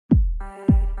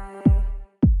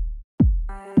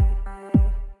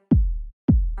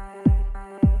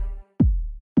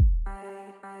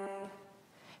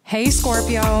Hey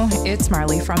Scorpio, it's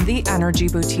Marley from the Energy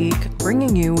Boutique,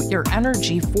 bringing you your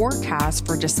energy forecast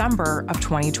for December of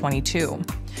 2022.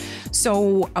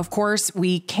 So, of course,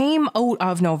 we came out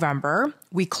of November.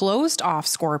 We closed off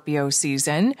Scorpio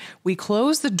season. We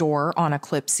closed the door on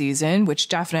eclipse season, which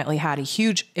definitely had a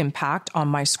huge impact on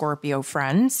my Scorpio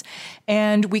friends.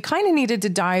 And we kind of needed to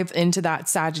dive into that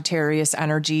Sagittarius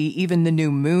energy, even the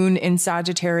new moon in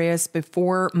Sagittarius,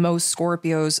 before most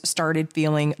Scorpios started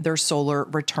feeling their solar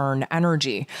return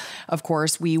energy. Of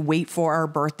course, we wait for our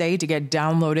birthday to get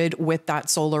downloaded with that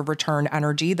solar return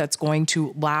energy that's going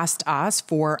to last us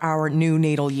for our new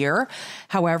natal year.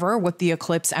 However, with the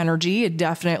eclipse energy, it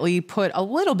definitely put a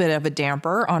little bit of a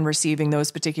damper on receiving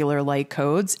those particular light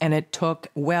codes, and it took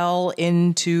well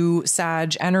into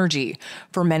Sag energy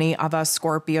for many of us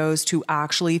Scorpios to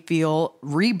actually feel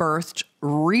rebirthed,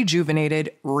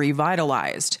 rejuvenated,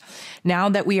 revitalized. Now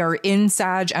that we are in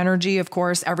Sag energy, of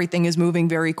course, everything is moving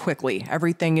very quickly.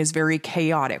 Everything is very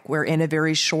chaotic. We're in a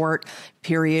very short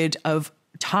period of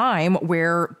time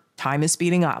where time is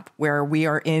speeding up, where we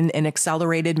are in an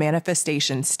accelerated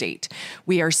manifestation state.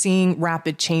 We are seeing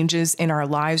rapid changes in our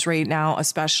lives right now,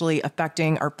 especially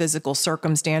affecting our physical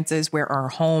circumstances, where our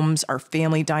homes, our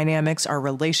family dynamics, our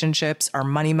relationships, our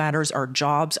money matters, our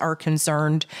jobs are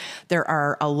concerned. There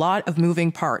are a lot of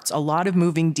moving parts, a lot of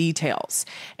moving details.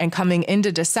 And coming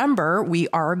into December, we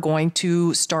are going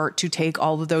to start to take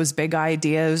all of those big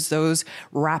ideas, those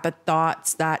rapid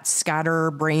thoughts, that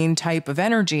scatter brain type of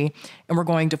energy, and we're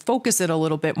going to focus it a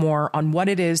little bit more on what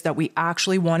it is that we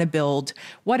actually want to build,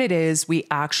 what it is we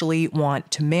actually want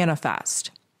to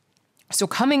manifest. So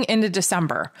coming into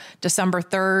December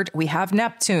 3rd, we have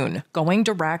Neptune going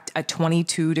direct at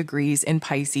 22 degrees in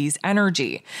Pisces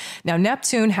energy. Now,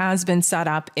 Neptune has been set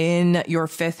up in your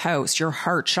fifth house, your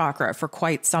heart chakra, for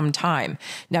quite some time.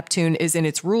 Neptune is in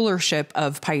its rulership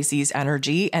of Pisces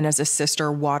energy and as a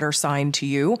sister water sign to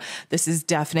you. This is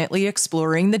definitely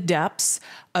exploring the depths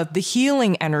of the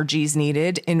healing energies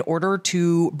needed in order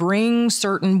to bring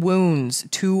certain wounds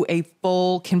to a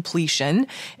full completion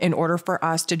in order for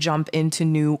us to jump into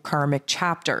new karmic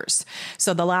chapters.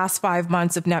 So the last 5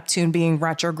 months of Neptune being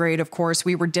retrograde, of course,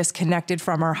 we were disconnected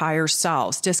from our higher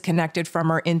selves, disconnected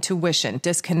from our intuition,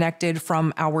 disconnected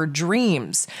from our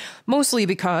dreams, mostly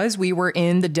because we were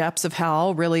in the depths of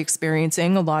hell, really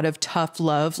experiencing a lot of tough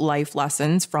love life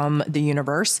lessons from the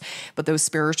universe. But those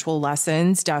spiritual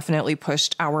lessons definitely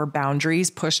pushed our boundaries,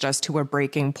 pushed us to a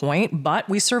breaking point, but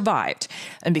we survived.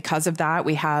 And because of that,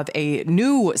 we have a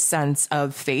new sense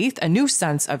of faith, a new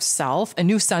sense of self, a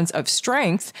new sense of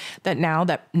strength that now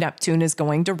that Neptune is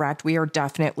going direct, we are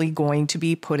definitely going to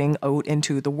be putting out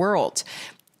into the world.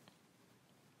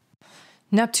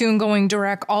 Neptune going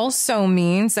direct also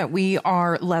means that we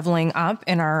are leveling up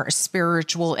in our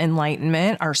spiritual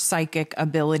enlightenment, our psychic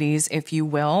abilities, if you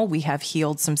will. We have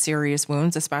healed some serious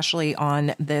wounds, especially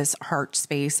on this heart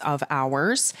space of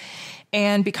ours.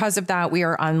 And because of that, we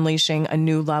are unleashing a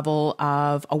new level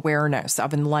of awareness,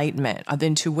 of enlightenment, of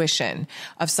intuition,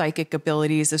 of psychic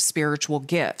abilities, of spiritual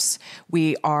gifts.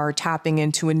 We are tapping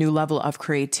into a new level of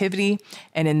creativity.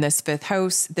 And in this fifth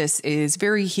house, this is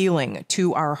very healing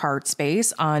to our heart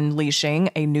space, unleashing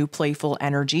a new playful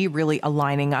energy, really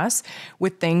aligning us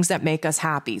with things that make us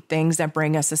happy, things that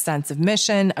bring us a sense of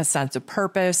mission, a sense of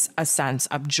purpose, a sense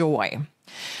of joy.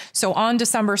 So on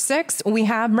December 6th, we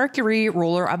have Mercury,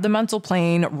 ruler of the mental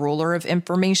plane, ruler of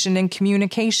information and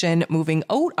communication, moving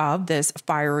out of this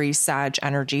fiery Sag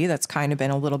energy that's kind of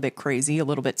been a little bit crazy, a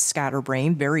little bit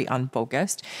scatterbrained, very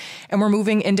unfocused. And we're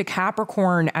moving into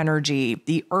Capricorn energy,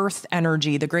 the earth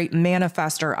energy, the great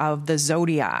manifester of the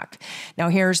Zodiac. Now,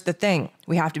 here's the thing.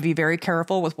 We have to be very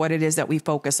careful with what it is that we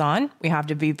focus on. We have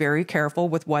to be very careful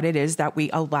with what it is that we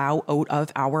allow out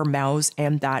of our mouths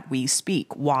and that we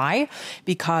speak. Why?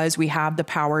 Because we have the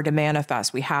power to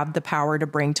manifest. We have the power to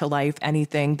bring to life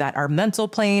anything that our mental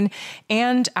plane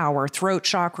and our throat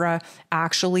chakra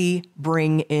actually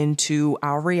bring into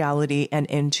our reality and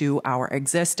into our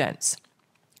existence.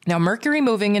 Now, Mercury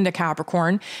moving into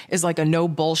Capricorn is like a no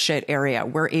bullshit area.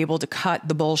 We're able to cut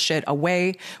the bullshit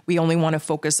away. We only want to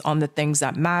focus on the things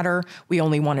that matter. We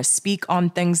only want to speak on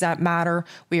things that matter.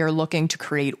 We are looking to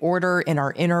create order in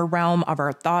our inner realm of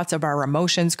our thoughts, of our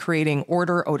emotions, creating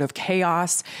order out of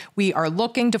chaos. We are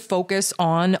looking to focus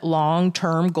on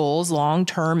long-term goals,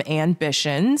 long-term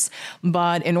ambitions.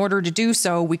 But in order to do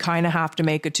so, we kind of have to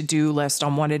make a to-do list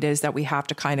on what it is that we have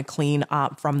to kind of clean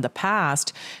up from the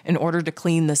past in order to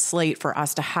clean the slate for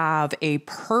us to have a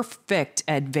perfect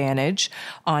advantage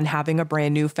on having a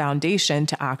brand new foundation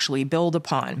to actually build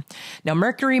upon. Now,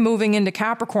 Mercury moving into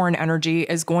Capricorn energy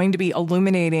is going to be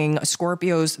illuminating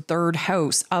Scorpio's third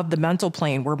house of the mental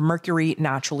plane, where Mercury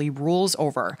naturally rules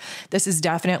over. This is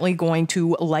definitely going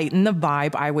to lighten the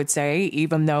vibe, I would say,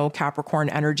 even though Capricorn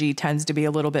energy tends to be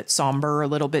a little bit somber, a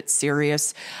little bit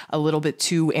serious, a little bit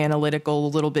too analytical, a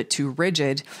little bit too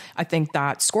rigid. I think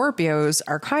that Scorpios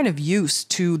are kind of used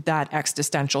to that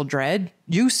existential dread,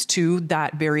 used to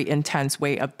that very intense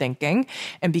way of thinking.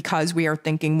 And because we are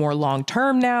thinking more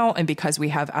long-term now, and because we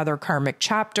have other karmic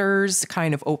chapters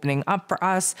kind of opening up for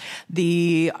us,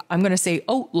 I'm going to say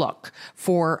outlook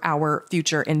for our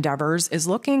future endeavors is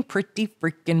looking pretty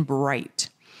freaking bright.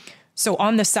 So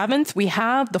on the 7th, we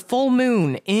have the full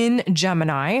moon in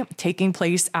Gemini taking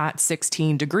place at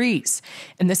 16 degrees.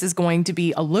 And this is going to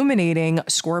be illuminating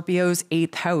Scorpio's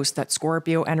 8th house that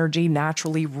Scorpio energy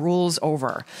naturally rules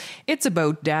over. It's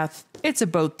about death. It's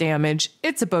about damage.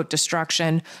 It's about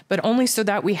destruction, but only so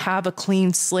that we have a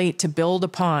clean slate to build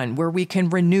upon, where we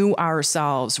can renew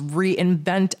ourselves,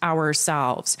 reinvent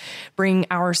ourselves, bring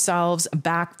ourselves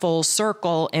back full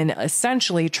circle, and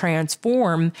essentially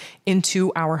transform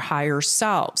into our higher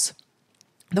selves.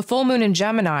 The full moon in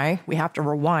Gemini, we have to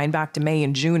rewind back to May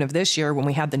and June of this year when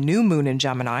we had the new moon in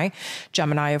Gemini.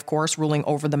 Gemini, of course, ruling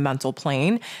over the mental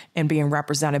plane and being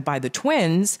represented by the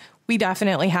twins. We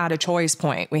definitely had a choice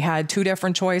point. We had two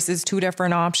different choices, two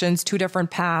different options, two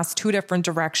different paths, two different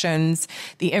directions.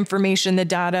 The information, the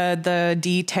data, the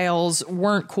details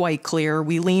weren't quite clear.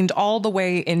 We leaned all the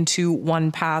way into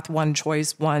one path, one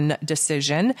choice, one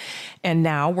decision. And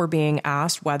now we're being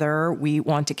asked whether we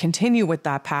want to continue with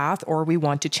that path or we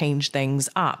want to change things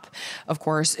up. Of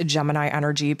course, Gemini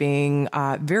energy being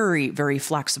very, very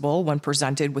flexible when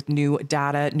presented with new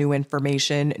data, new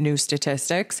information, new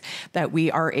statistics, that we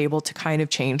are able to kind of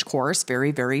change course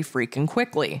very, very freaking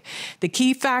quickly. The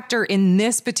key factor in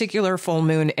this particular full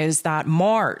moon is that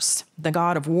Mars, the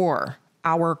god of war,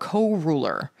 our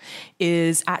co-ruler,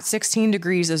 is at 16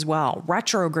 degrees as well,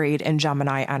 retrograde in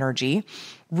Gemini energy,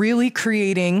 really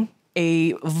creating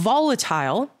a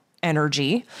volatile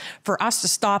energy for us to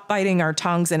stop biting our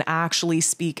tongues and actually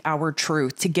speak our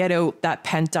truth, to get out that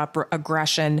pent up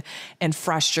aggression and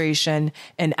frustration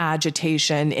and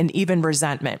agitation and even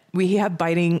resentment. We have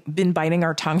been biting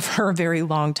our tongue for a very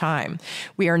long time.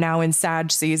 We are now in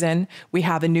Sag season. We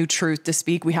have a new truth to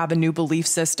speak. We have a new belief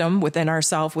system within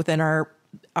ourselves, within our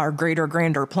greater,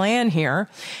 grander plan here.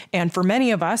 And for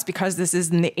many of us, because this is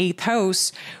in the 8th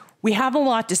house, we have a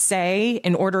lot to say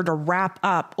in order to wrap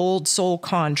up old soul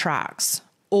contracts,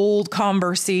 old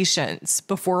conversations,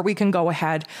 before we can go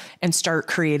ahead and start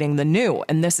creating the new.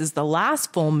 And this is the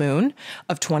last full moon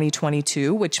of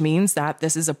 2022, which means that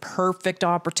this is a perfect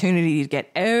opportunity to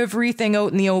get everything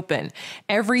out in the open,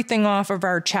 everything off of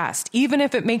our chest, even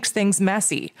if it makes things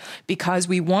messy, because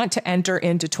we want to enter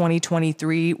into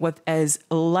 2023 with as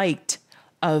light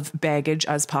of baggage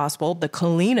as possible, the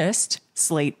cleanest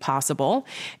slate possible.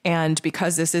 And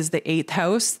because this is the 8th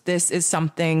house, this is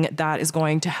something that is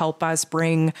going to help us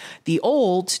bring the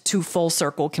old to full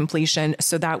circle completion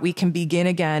so that we can begin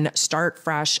again, start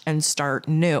fresh, and start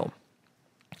new.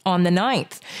 On the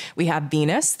 9th, we have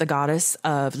Venus, the goddess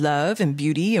of love and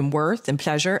beauty and worth and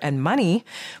pleasure and money,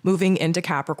 moving into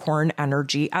Capricorn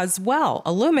energy as well,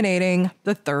 illuminating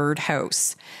the 3rd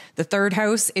house. The 3rd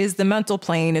house is the mental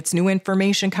plane. It's new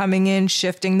information coming in,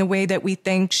 shifting the way that we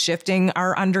think, shifting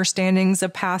our understandings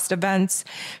of past events,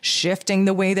 shifting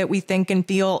the way that we think and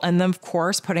feel, and then, of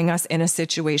course, putting us in a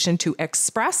situation to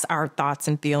express our thoughts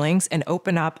and feelings and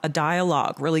open up a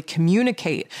dialogue, really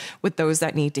communicate with those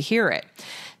that need to hear it.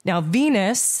 Now,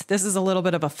 Venus, this is a little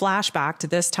bit of a flashback to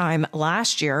this time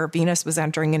last year. Venus was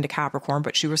entering into Capricorn,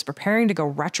 but she was preparing to go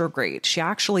retrograde. She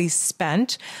actually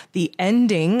spent the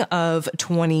ending of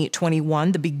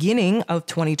 2021, the beginning of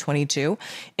 2022,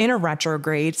 in a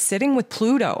retrograde, sitting with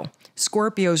Pluto,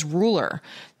 Scorpio's ruler,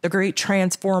 the great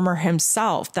transformer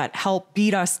himself that helped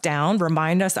beat us down,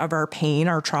 remind us of our pain,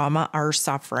 our trauma, our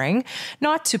suffering,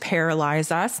 not to paralyze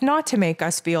us, not to make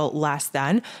us feel less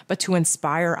than, but to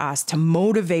inspire us, to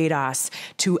motivate us,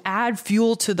 to add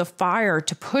fuel to the fire,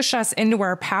 to push us into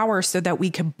our power so that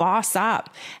we can boss up,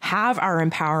 have our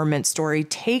empowerment story,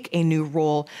 take a new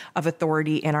role of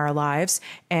authority in our lives,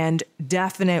 and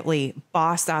definitely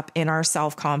boss up in our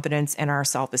self-confidence and our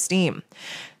self-esteem.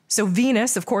 So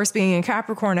Venus, of course, being in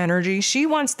Capricorn energy, she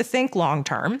wants to think long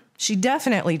term. She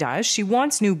definitely does. She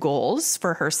wants new goals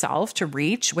for herself to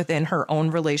reach within her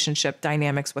own relationship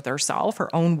dynamics with herself,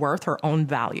 her own worth, her own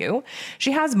value.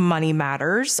 She has money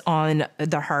matters on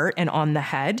the heart and on the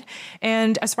head.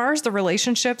 And as far as the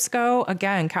relationships go,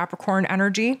 again, Capricorn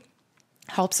energy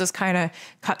helps us kind of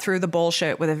cut through the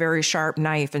bullshit with a very sharp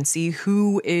knife and see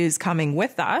who is coming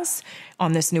with us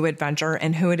on this new adventure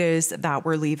and who it is that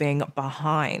we're leaving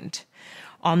behind.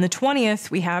 On the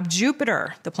 20th, we have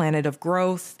Jupiter, the planet of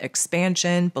growth,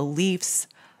 expansion, beliefs,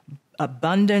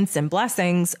 abundance, and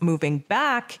blessings, moving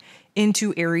back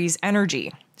into Aries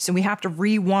energy. So we have to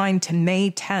rewind to May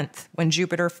 10th when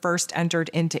Jupiter first entered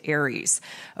into Aries.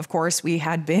 Of course, we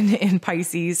had been in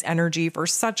Pisces energy for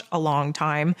such a long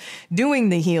time, doing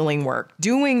the healing work,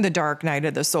 doing the dark night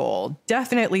of the soul,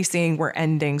 definitely seeing where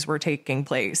endings were taking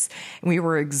place. And we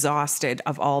were exhausted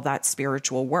of all that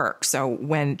spiritual work. So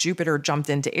when Jupiter jumped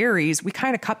into Aries, we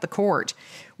kind of cut the cord.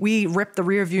 We ripped the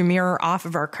rearview mirror off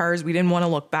of our cars. We didn't want to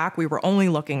look back. We were only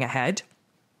looking ahead.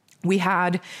 We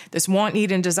had this want,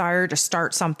 need, and desire to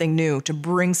start something new, to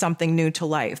bring something new to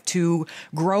life, to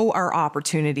grow our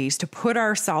opportunities, to put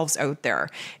ourselves out there.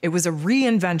 It was a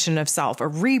reinvention of self, a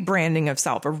rebranding of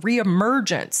self, a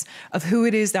reemergence of who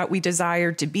it is that we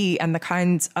desired to be and the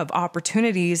kinds of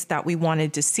opportunities that we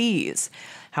wanted to seize.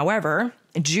 However,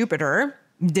 Jupiter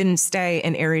didn't stay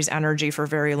in Aries energy for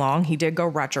very long. He did go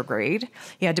retrograde.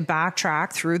 He had to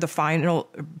backtrack through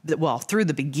through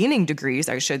the beginning degrees,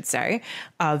 I should say,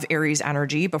 of Aries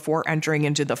energy before entering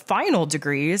into the final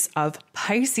degrees of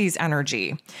Pisces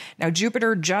energy. Now,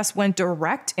 Jupiter just went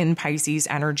direct in Pisces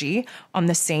energy on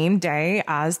the same day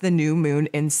as the new moon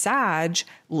in Sag,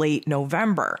 late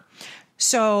November.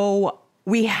 So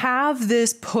we have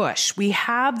this push, we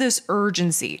have this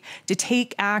urgency to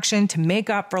take action, to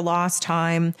make up for lost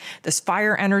time. This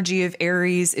fire energy of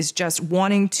Aries is just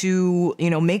wanting to,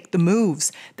 make the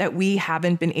moves that we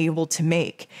haven't been able to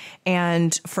make.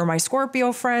 And for my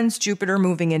Scorpio friends, Jupiter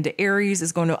moving into Aries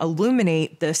is going to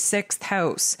illuminate the sixth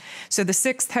house. So the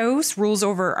sixth house rules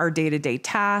over our day-to-day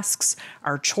tasks,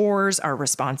 our chores, our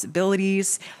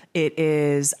responsibilities. It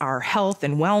is our health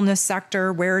and wellness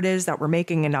sector, where it is that we're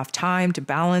making enough time to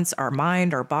balance our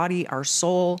mind, our body, our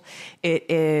soul.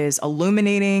 It is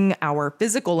illuminating our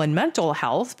physical and mental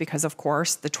health because, of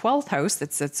course, the 12th house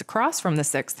that sits across from the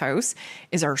 6th house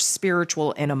is our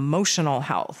spiritual and emotional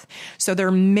health. So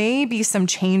there may be some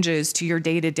changes to your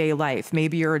day-to-day life.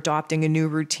 Maybe you're adopting a new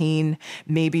routine.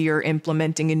 Maybe you're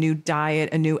implementing a new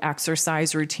diet, a new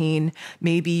exercise routine.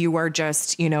 Maybe you are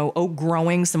just,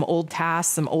 outgrowing some old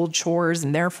tasks, some old chores,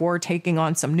 and therefore taking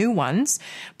on some new ones.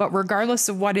 But regardless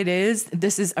of what it is,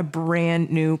 this is a brand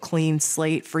new clean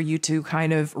slate for you to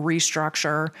kind of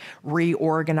restructure,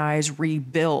 reorganize,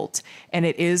 rebuild. And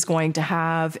it is going to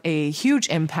have a huge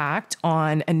impact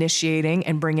on initiating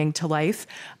and bringing to life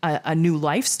a new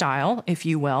lifestyle, if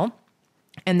you will.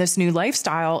 And this new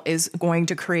lifestyle is going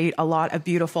to create a lot of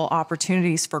beautiful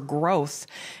opportunities for growth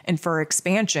and for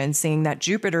expansion, seeing that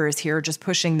Jupiter is here just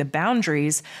pushing the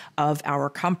boundaries of our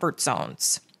comfort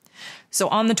zones. So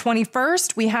on the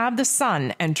 21st, we have the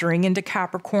sun entering into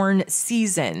Capricorn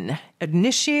season,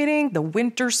 initiating the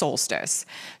winter solstice.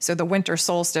 So the winter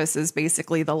solstice is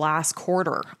basically the last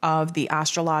quarter of the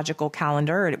astrological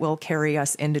calendar. It will carry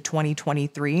us into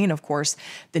 2023. And of course,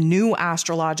 the new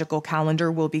astrological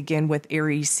calendar will begin with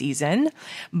Aries season.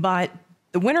 But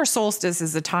the winter solstice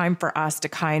is a time for us to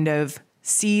kind of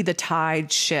see the tide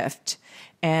shift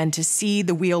and to see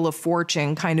the wheel of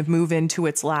fortune kind of move into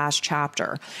its last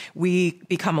chapter. We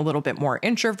become a little bit more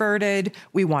introverted.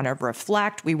 We want to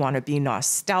reflect. We want to be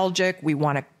nostalgic. We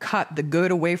want to cut the good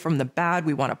away from the bad.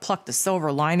 We want to pluck the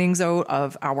silver linings out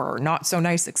of our not so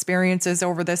nice experiences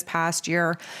over this past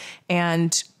year.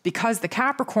 And because the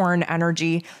Capricorn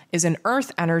energy is an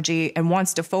earth energy and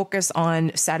wants to focus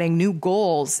on setting new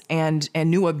goals and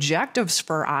new objectives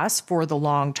for us for the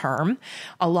long term,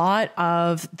 a lot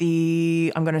of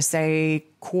the, I'm going to say,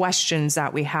 questions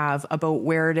that we have about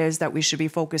where it is that we should be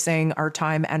focusing our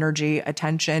time, energy,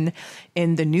 attention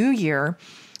in the new year,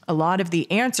 a lot of the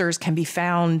answers can be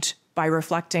found by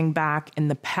reflecting back in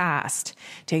the past,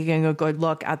 taking a good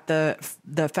look at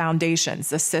the foundations,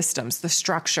 the systems, the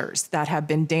structures that have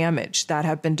been damaged, that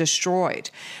have been destroyed,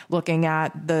 looking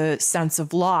at the sense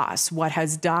of loss, what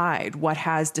has died, what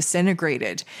has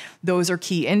disintegrated. Those are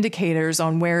key indicators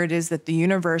on where it is that the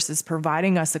universe is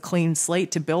providing us a clean slate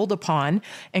to build upon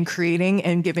and creating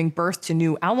and giving birth to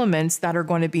new elements that are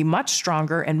going to be much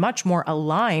stronger and much more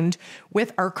aligned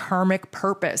with our karmic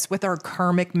purpose, with our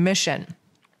karmic mission.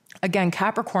 Again,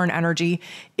 Capricorn energy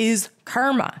is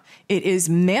karma. It is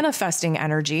manifesting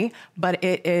energy, but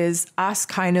it is us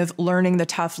kind of learning the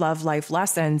tough love life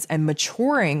lessons and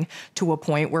maturing to a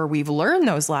point where we've learned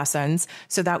those lessons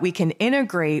so that we can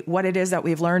integrate what it is that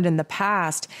we've learned in the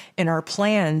past in our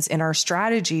plans, in our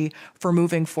strategy for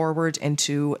moving forward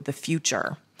into the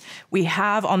future. We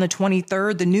have on the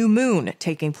 23rd, the new moon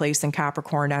taking place in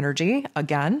Capricorn energy,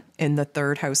 again, in the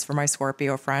third house for my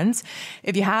Scorpio friends.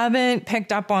 If you haven't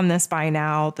picked up on this by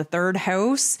now, the third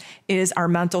house is our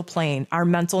mental plane. Our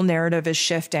mental narrative is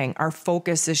shifting. Our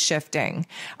focus is shifting.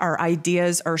 Our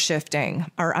ideas are shifting.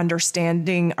 Our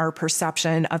understanding, our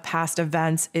perception of past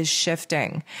events is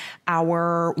shifting.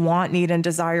 Our want, need, and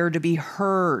desire to be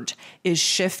heard is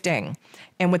shifting.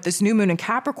 And with this new moon in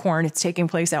Capricorn, it's taking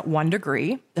place at 1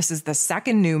 degree. This is the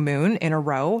second new moon in a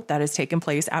row that has taken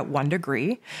place at 1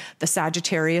 degree. The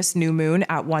Sagittarius new moon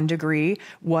at 1 degree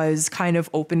was kind of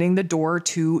opening the door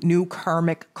to new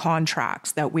karmic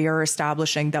contracts that we are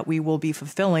establishing that we will be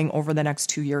fulfilling over the next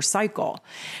 2-year cycle.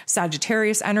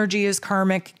 Sagittarius energy is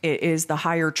karmic. It is the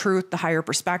higher truth, the higher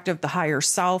perspective, the higher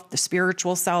self, the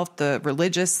spiritual self, the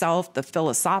religious self, the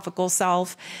philosophical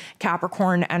self.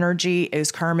 Capricorn energy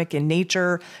is karmic in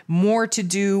nature, more to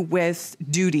do with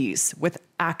duties, with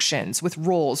actions, with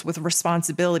roles, with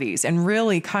responsibilities, and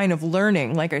really kind of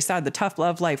learning, like I said, the tough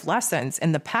love life lessons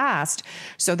in the past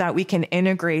so that we can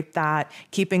integrate that,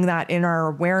 keeping that in our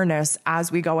awareness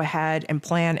as we go ahead and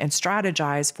plan and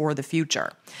strategize for the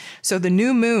future. So the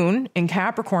new moon in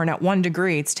Capricorn at 1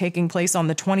 degree, it's taking place on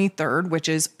the 23rd, which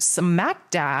is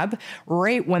smack dab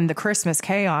right when the Christmas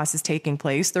chaos is taking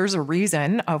place. There's a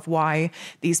reason of why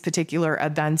these particular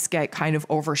events get kind of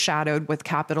overshadowed with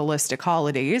capitalistic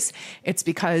holidays. It's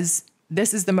because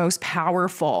this is the most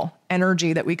powerful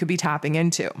energy that we could be tapping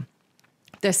into.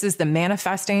 This is the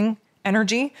manifesting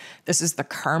energy. This is the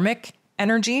karmic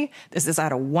energy. This is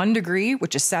at a 1 degree,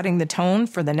 which is setting the tone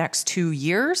for the next 2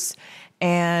 years.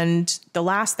 And the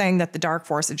last thing that the Dark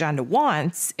Force agenda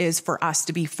wants is for us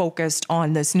to be focused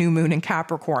on this new moon in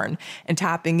Capricorn and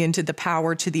tapping into the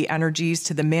power, to the energies,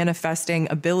 to the manifesting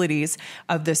abilities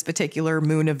of this particular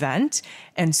moon event.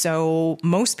 And so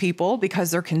most people,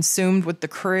 because they're consumed with the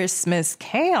Christmas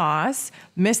chaos,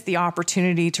 miss the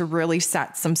opportunity to really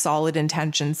set some solid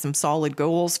intentions, some solid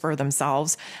goals for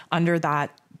themselves under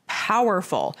that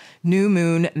powerful new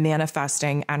moon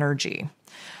manifesting energy.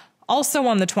 Also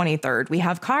on the 23rd, we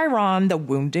have Chiron, the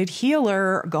wounded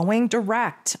healer, going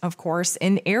direct, of course,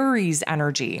 in Aries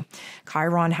energy.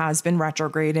 Chiron has been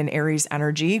retrograde in Aries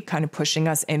energy, kind of pushing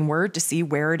us inward to see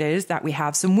where it is that we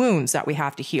have some wounds that we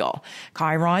have to heal.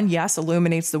 Chiron, yes,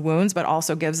 illuminates the wounds, but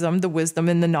also gives them the wisdom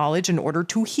and the knowledge in order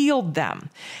to heal them.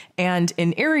 And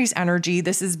in Aries energy,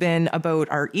 this has been about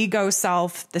our ego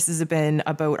self. This has been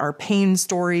about our pain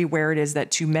story, where it is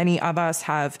that too many of us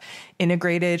have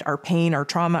integrated our pain, our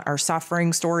trauma, our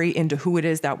suffering story into who it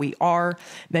is that we are.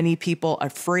 Many people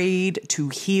afraid to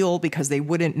heal because they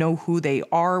wouldn't know who they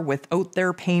are without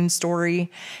their pain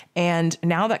story. And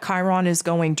now that Chiron is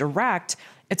going direct,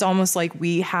 it's almost like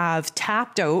we have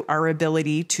tapped out our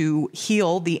ability to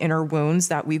heal the inner wounds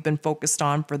that we've been focused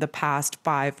on for the past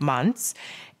 5 months.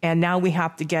 And now we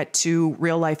have to get to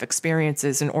real life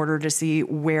experiences in order to see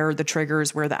where the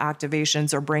triggers, where the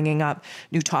activations are bringing up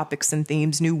new topics and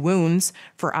themes, new wounds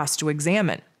for us to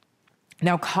examine.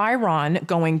 Now, Chiron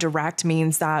going direct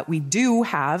means that we do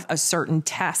have a certain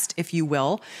test, if you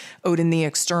will, out in the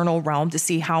external realm to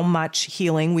see how much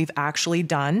healing we've actually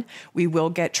done. We will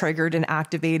get triggered and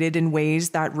activated in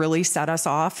ways that really set us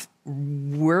off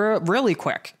really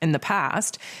quick in the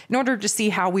past in order to see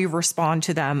how we respond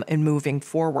to them in moving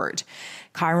forward.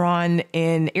 Chiron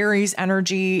in Aries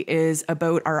energy is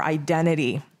about our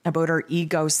identity, about our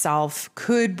ego self,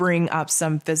 could bring up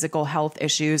some physical health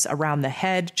issues around the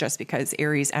head just because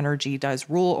Aries energy does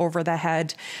rule over the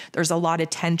head. There's a lot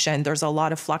of tension. There's a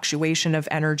lot of fluctuation of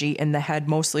energy in the head,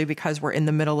 mostly because we're in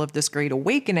the middle of this great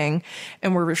awakening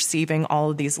and we're receiving all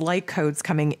of these light codes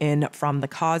coming in from the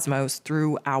cosmos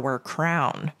through our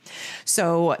crown.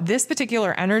 So this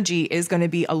particular energy is going to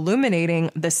be illuminating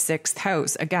the 6th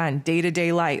house. Again,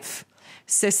 day-to-day life.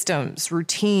 Systems,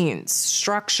 routines,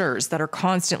 structures that are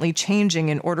constantly changing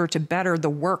in order to better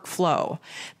the workflow,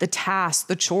 the tasks,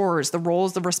 the chores, the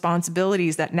roles, the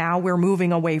responsibilities that now we're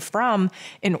moving away from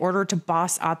in order to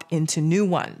boss up into new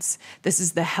ones. This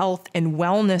is the health and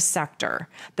wellness sector,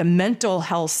 the mental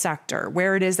health sector,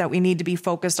 where it is that we need to be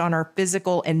focused on our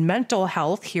physical and mental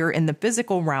health here in the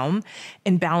physical realm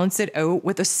and balance it out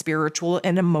with a spiritual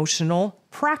and emotional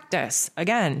Practice,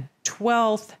 again,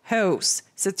 12th house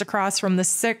sits across from the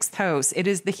 6th house. It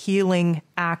is the healing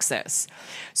axis.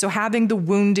 So having the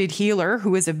wounded healer,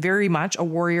 who is very much a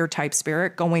warrior type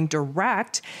spirit, going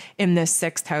direct in this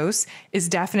 6th house is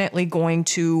definitely going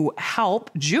to help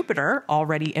Jupiter,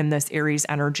 already in this Aries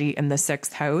energy in the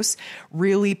 6th house,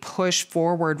 really push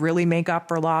forward, really make up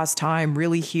for lost time,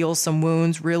 really heal some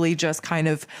wounds, really just kind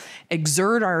of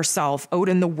exert ourselves out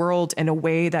in the world in a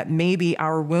way that maybe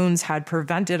our wounds had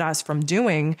prevented us from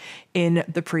doing in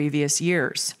the previous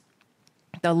years.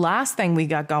 The last thing we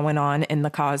got going on in the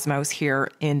cosmos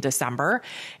here in December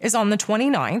is on the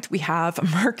 29th, we have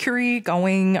Mercury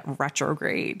going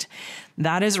retrograde.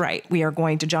 That is right. We are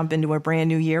going to jump into a brand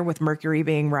new year with Mercury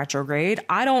being retrograde.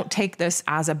 I don't take this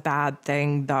as a bad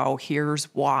thing, though. Here's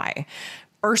why.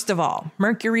 First of all,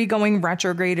 Mercury going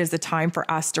retrograde is a time for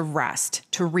us to rest,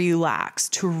 to relax,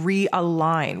 to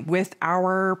realign with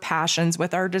our passions,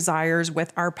 with our desires,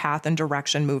 with our path and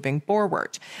direction moving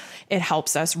forward. It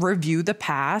helps us review the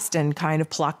past and kind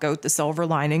of pluck out the silver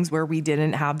linings where we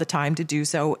didn't have the time to do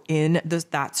so in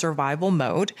that survival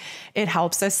mode. It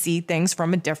helps us see things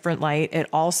from a different light. It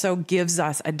also gives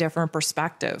us a different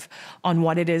perspective on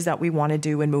what it is that we want to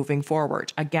do in moving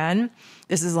forward. Again,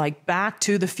 this is like back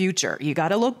to the future. You got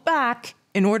to look back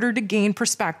in order to gain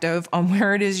perspective on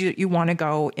where it is you want to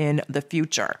go in the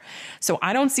future. So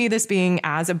I don't see this being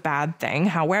as a bad thing.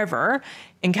 However,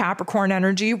 in Capricorn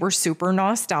energy, we're super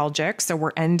nostalgic. So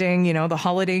we're ending, the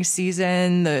holiday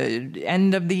season, the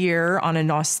end of the year on a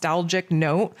nostalgic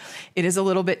note. It is a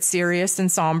little bit serious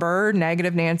and somber.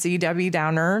 Negative Nancy, Debbie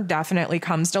Downer definitely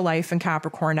comes to life in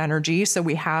Capricorn energy. So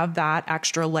we have that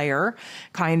extra layer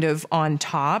kind of on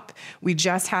top. We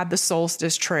just had the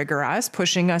solstice trigger us,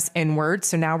 pushing us inward.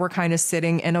 So now we're kind of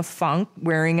sitting in a funk,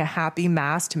 wearing a happy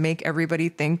mask to make everybody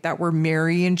think that we're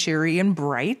merry and cheery and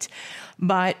bright.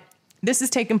 But this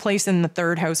is taking place in the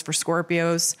 3rd house for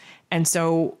Scorpios. And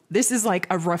so this is like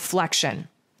a reflection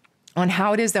on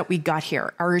how it is that we got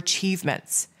here, our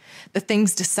achievements, the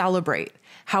things to celebrate,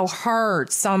 how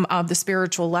hard some of the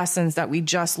spiritual lessons that we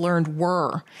just learned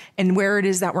were, and where it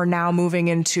is that we're now moving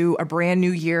into a brand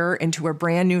new year, into a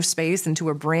brand new space, into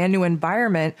a brand new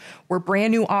environment where brand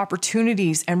new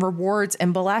opportunities and rewards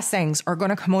and blessings are going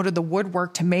to come out of the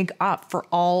woodwork to make up for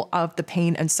all of the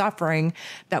pain and suffering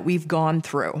that we've gone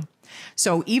through.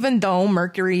 So even though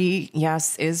Mercury,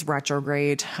 yes, is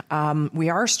retrograde, we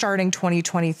are starting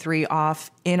 2023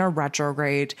 off in a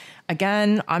retrograde.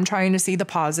 Again, I'm trying to see the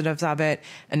positives of it.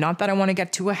 And not that I want to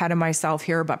get too ahead of myself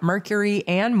here, but Mercury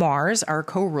and Mars, our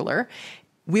co-ruler,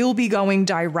 will be going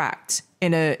direct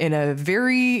in a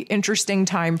very interesting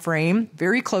time frame,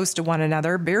 very close to one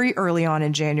another, very early on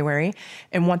in January.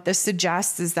 And what this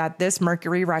suggests is that this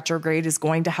Mercury retrograde is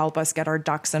going to help us get our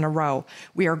ducks in a row.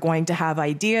 We are going to have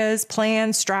ideas,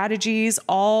 plans, strategies,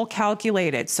 all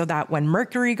calculated so that when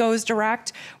Mercury goes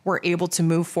direct, we're able to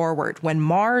move forward. When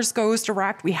Mars goes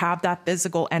direct, we have that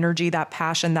physical energy, that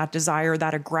passion, that desire,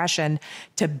 that aggression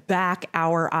to back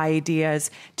our ideas,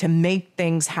 to make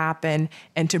things happen,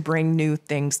 and to bring new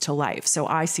things to life. So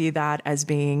I see that as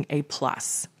being a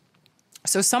plus.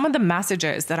 So some of the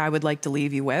messages that I would like to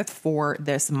leave you with for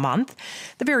this month,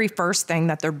 the very first thing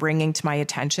that they're bringing to my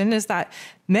attention is that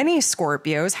many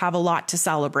Scorpios have a lot to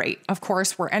celebrate. Of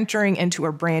course, we're entering into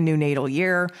a brand new natal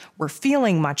year. We're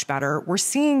feeling much better. We're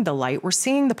seeing the light. We're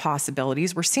seeing the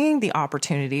possibilities. We're seeing the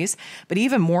opportunities. But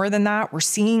even more than that, we're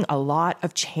seeing a lot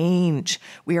of change.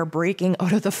 We are breaking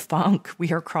out of the funk.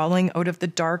 We are crawling out of the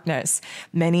darkness.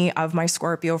 Many of my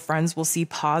Scorpio friends will see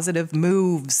positive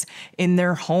moves in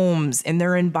their homes, in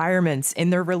their environments,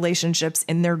 in their relationships,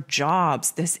 in their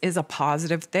jobs. This is a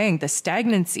positive thing. The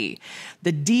stagnancy,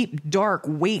 the deep, dark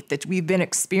weight that we've been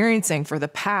experiencing for the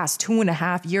past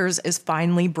 2.5 years is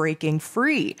finally breaking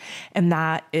free. And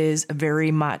that is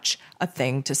very much a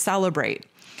thing to celebrate.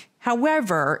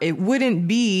 However, it wouldn't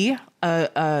be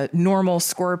a normal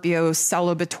Scorpio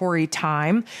celebratory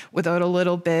time without a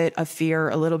little bit of fear,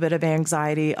 a little bit of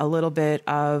anxiety, a little bit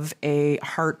of a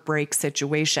heartbreak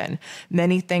situation.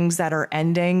 Many things that are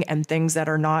ending and things that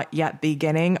are not yet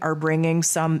beginning are bringing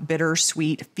some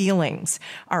bittersweet feelings.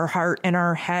 Our heart and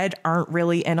our head aren't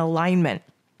really in alignment.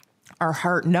 Our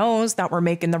heart knows that we're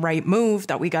making the right move,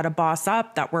 that we got to boss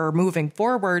up, that we're moving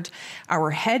forward. Our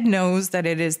head knows that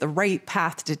it is the right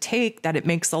path to take, that it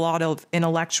makes a lot of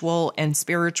intellectual and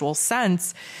spiritual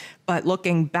sense. But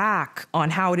looking back on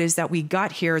how it is that we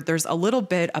got here, there's a little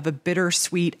bit of a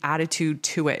bittersweet attitude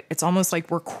to it. It's almost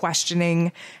like we're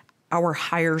questioning our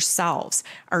higher selves.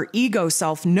 Our ego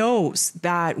self knows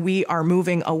that we are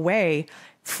moving away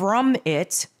from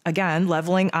it, again,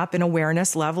 leveling up in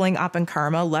awareness, leveling up in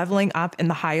karma, leveling up in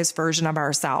the highest version of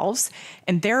ourselves.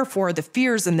 And therefore, the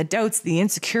fears and the doubts, the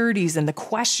insecurities and the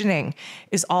questioning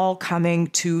is all coming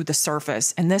to the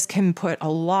surface. And this can put a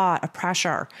lot of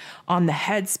pressure on the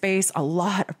head space, a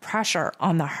lot of pressure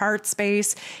on the heart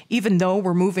space. Even though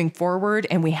we're moving forward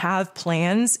and we have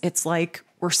plans, it's like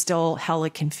we're still hella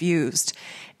confused.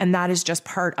 And that is just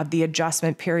part of the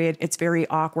adjustment period. It's very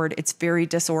awkward. It's very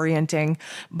disorienting.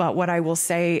 But what I will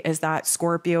say is that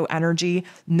Scorpio energy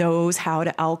knows how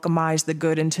to alchemize the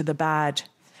good into the bad,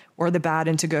 or the bad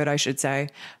into good, I should say,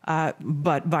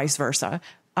 but vice versa.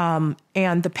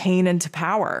 And the pain into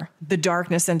power, the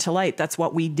darkness into light. That's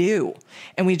what we do.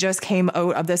 And we just came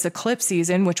out of this eclipse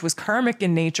season, which was karmic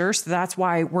in nature. So that's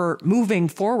why we're moving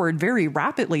forward very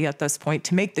rapidly at this point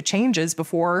to make the changes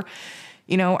before,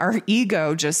 our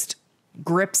ego just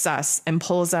grips us and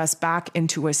pulls us back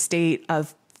into a state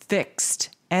of fixed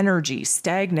energy,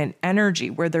 stagnant energy,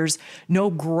 where there's no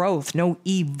growth, no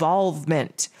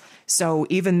evolvement. So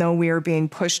even though we are being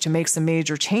pushed to make some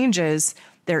major changes,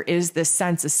 there is this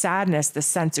sense of sadness, this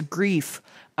sense of grief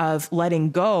of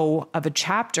letting go of a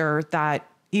chapter that,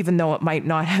 even though it might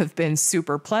not have been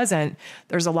super pleasant,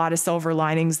 there's a lot of silver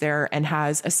linings there and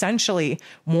has essentially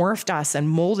morphed us and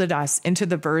molded us into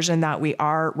the version that we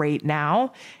are right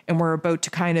now. And we're about to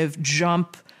kind of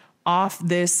jump off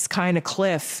this kind of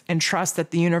cliff and trust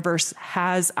that the universe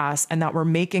has us and that we're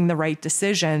making the right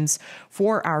decisions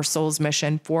for our soul's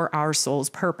mission, for our soul's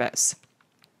purpose.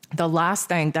 The last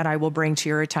thing that I will bring to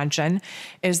your attention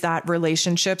is that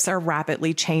relationships are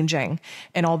rapidly changing.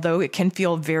 And although it can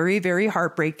feel very, very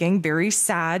heartbreaking, very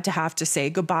sad to have to say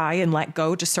goodbye and let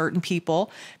go to certain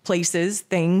people, places,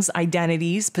 things,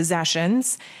 identities,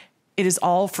 possessions, it is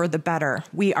all for the better.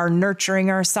 We are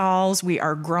nurturing ourselves. We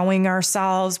are growing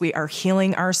ourselves. We are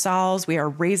healing ourselves. We are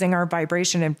raising our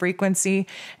vibration and frequency.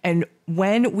 And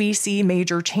when we see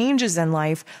major changes in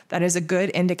life, that is a good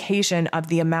indication of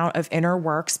the amount of inner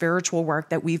work, spiritual work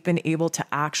that we've been able to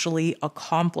actually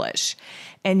accomplish.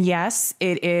 And yes,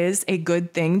 it is a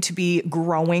good thing to be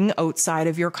growing outside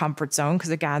of your comfort zone,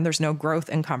 because again, there's no growth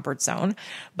in comfort zone.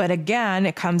 But again,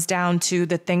 it comes down to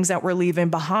the things that we're leaving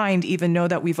behind, even though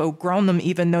that we've outgrown them,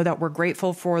 even though that we're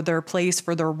grateful for their place,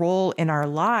 for their role in our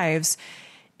lives,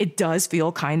 it does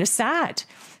feel kind of sad.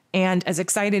 And as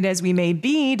excited as we may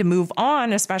be to move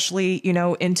on, especially,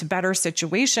 into better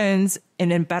situations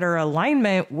and in better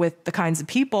alignment with the kinds of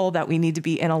people that we need to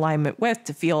be in alignment with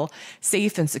to feel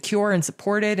safe and secure and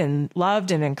supported and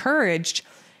loved and encouraged,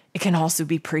 it can also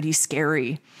be pretty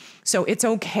scary. So it's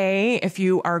okay if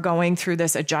you are going through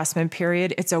this adjustment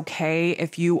period. It's okay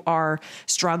if you are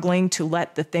struggling to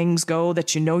let the things go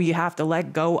that you have to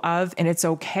let go of. And it's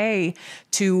okay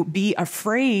to be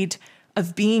afraid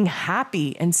of being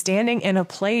happy and standing in a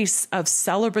place of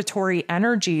celebratory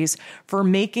energies for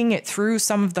making it through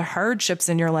some of the hardships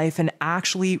in your life and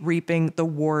actually reaping the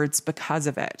rewards because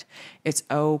of it. It's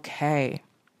okay.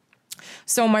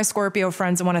 So my Scorpio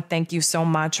friends, I want to thank you so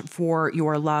much for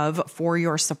your love, for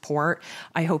your support.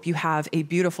 I hope you have a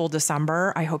beautiful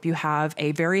December. I hope you have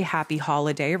a very happy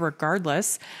holiday,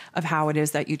 regardless of how it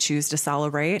is that you choose to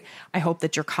celebrate. I hope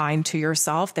that you're kind to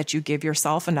yourself, that you give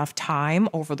yourself enough time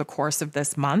over the course of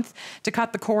this month to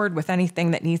cut the cord with anything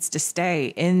that needs to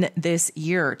stay in this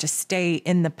year, to stay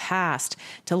in the past,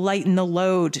 to lighten the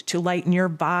load, to lighten your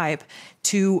vibe,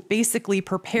 to basically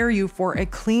prepare you for a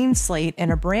clean slate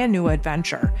and a brand new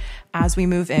adventure as we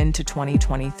move into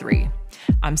 2023.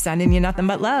 I'm sending you nothing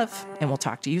but love, and we'll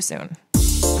talk to you soon.